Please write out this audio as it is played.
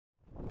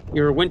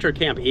Your winter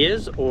camp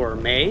is, or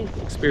may,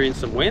 experience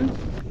some wind.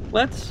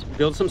 Let's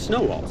build some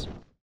snow walls.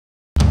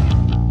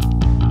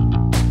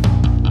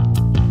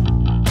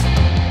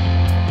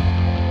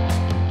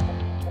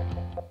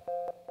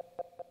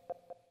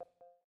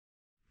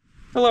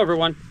 Hello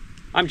everyone,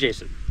 I'm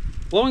Jason.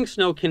 Blowing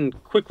snow can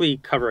quickly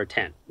cover a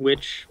tent,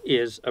 which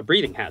is a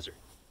breathing hazard.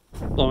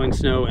 Blowing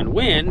snow and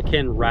wind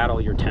can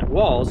rattle your tent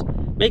walls,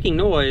 making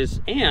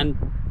noise and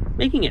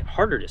making it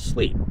harder to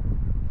sleep.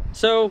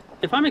 So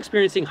if I'm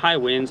experiencing high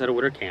winds at a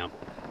winter camp,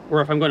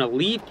 or if I'm going to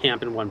leave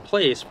camp in one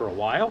place for a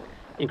while,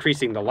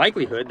 increasing the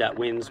likelihood that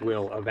winds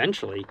will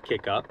eventually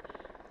kick up,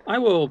 I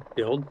will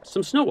build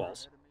some snow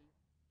walls.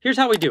 Here's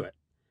how we do it.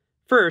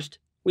 First,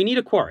 we need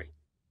a quarry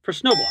for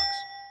snow blocks.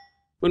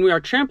 When we are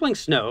trampling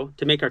snow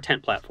to make our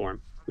tent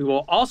platform, we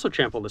will also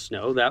trample the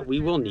snow that we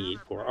will need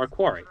for our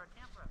quarry.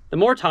 The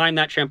more time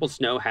that trampled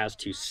snow has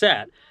to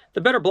set,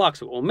 the better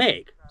blocks it will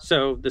make,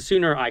 so the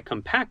sooner I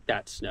compact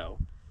that snow,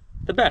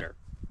 the better.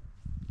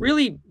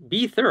 Really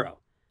be thorough.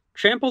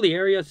 Trample the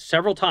area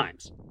several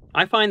times.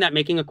 I find that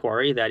making a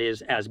quarry that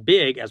is as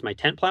big as my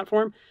tent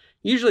platform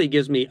usually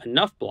gives me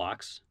enough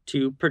blocks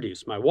to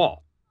produce my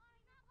wall.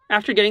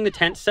 After getting the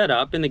tent set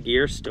up and the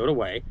gear stowed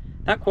away,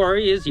 that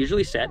quarry is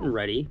usually set and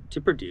ready to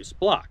produce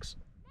blocks.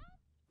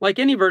 Like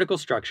any vertical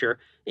structure,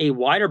 a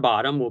wider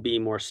bottom will be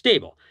more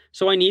stable,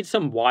 so I need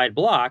some wide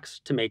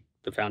blocks to make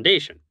the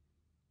foundation.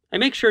 I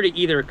make sure to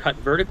either cut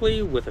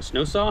vertically with a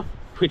snow saw,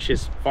 which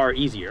is far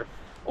easier,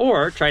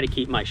 or try to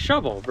keep my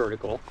shovel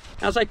vertical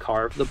as I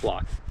carve the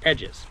block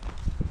edges.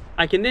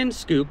 I can then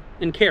scoop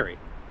and carry.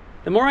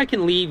 The more I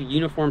can leave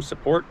uniform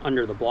support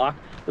under the block,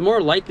 the more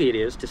likely it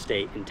is to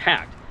stay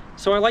intact.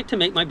 So I like to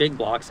make my big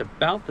blocks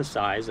about the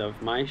size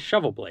of my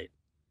shovel blade.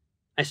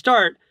 I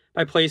start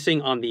by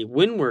placing on the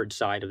windward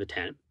side of the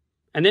tent,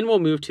 and then we'll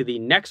move to the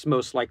next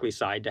most likely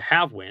side to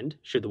have wind,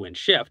 should the wind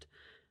shift,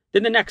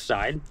 then the next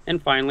side,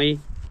 and finally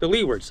the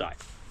leeward side.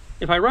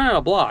 If I run out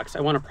of blocks,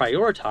 I want to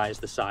prioritize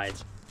the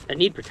sides that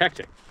need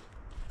protecting.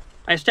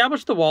 I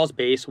establish the wall's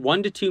base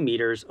 1 to 2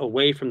 meters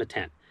away from the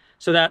tent,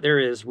 so that there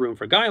is room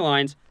for guy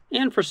lines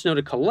and for snow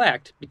to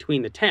collect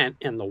between the tent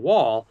and the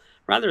wall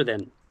rather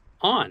than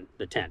on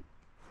the tent.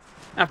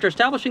 After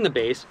establishing the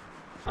base,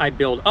 I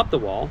build up the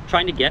wall,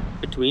 trying to get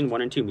between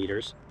 1 and 2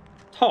 meters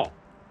tall.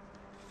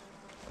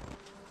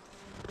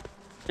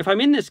 If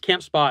I'm in this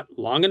camp spot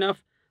long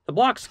enough, the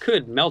blocks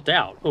could melt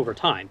out over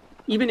time,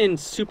 even in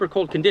super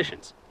cold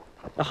conditions.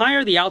 The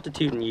higher the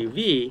altitude in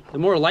UV, the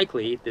more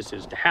likely this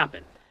is to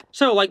happen.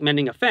 So, like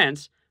mending a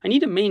fence, I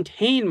need to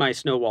maintain my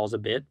snow walls a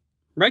bit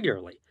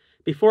regularly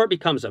before it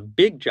becomes a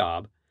big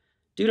job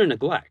due to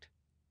neglect.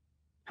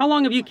 How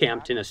long have you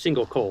camped in a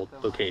single cold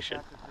location?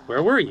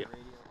 Where were you?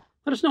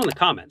 Let us know in the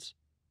comments.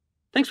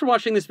 Thanks for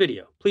watching this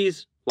video.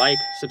 Please like,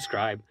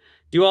 subscribe,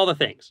 do all the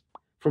things.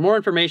 For more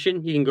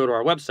information, you can go to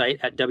our website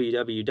at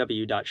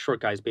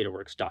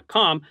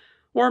www.shortguysbetaworks.com,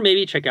 or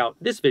maybe check out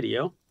this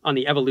video on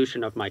the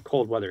evolution of my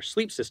cold weather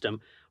sleep system,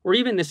 or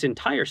even this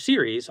entire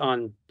series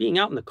on being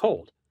out in the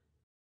cold.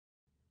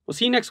 We'll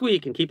see you next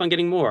week and keep on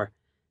getting more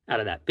out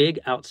of that big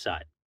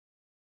outside.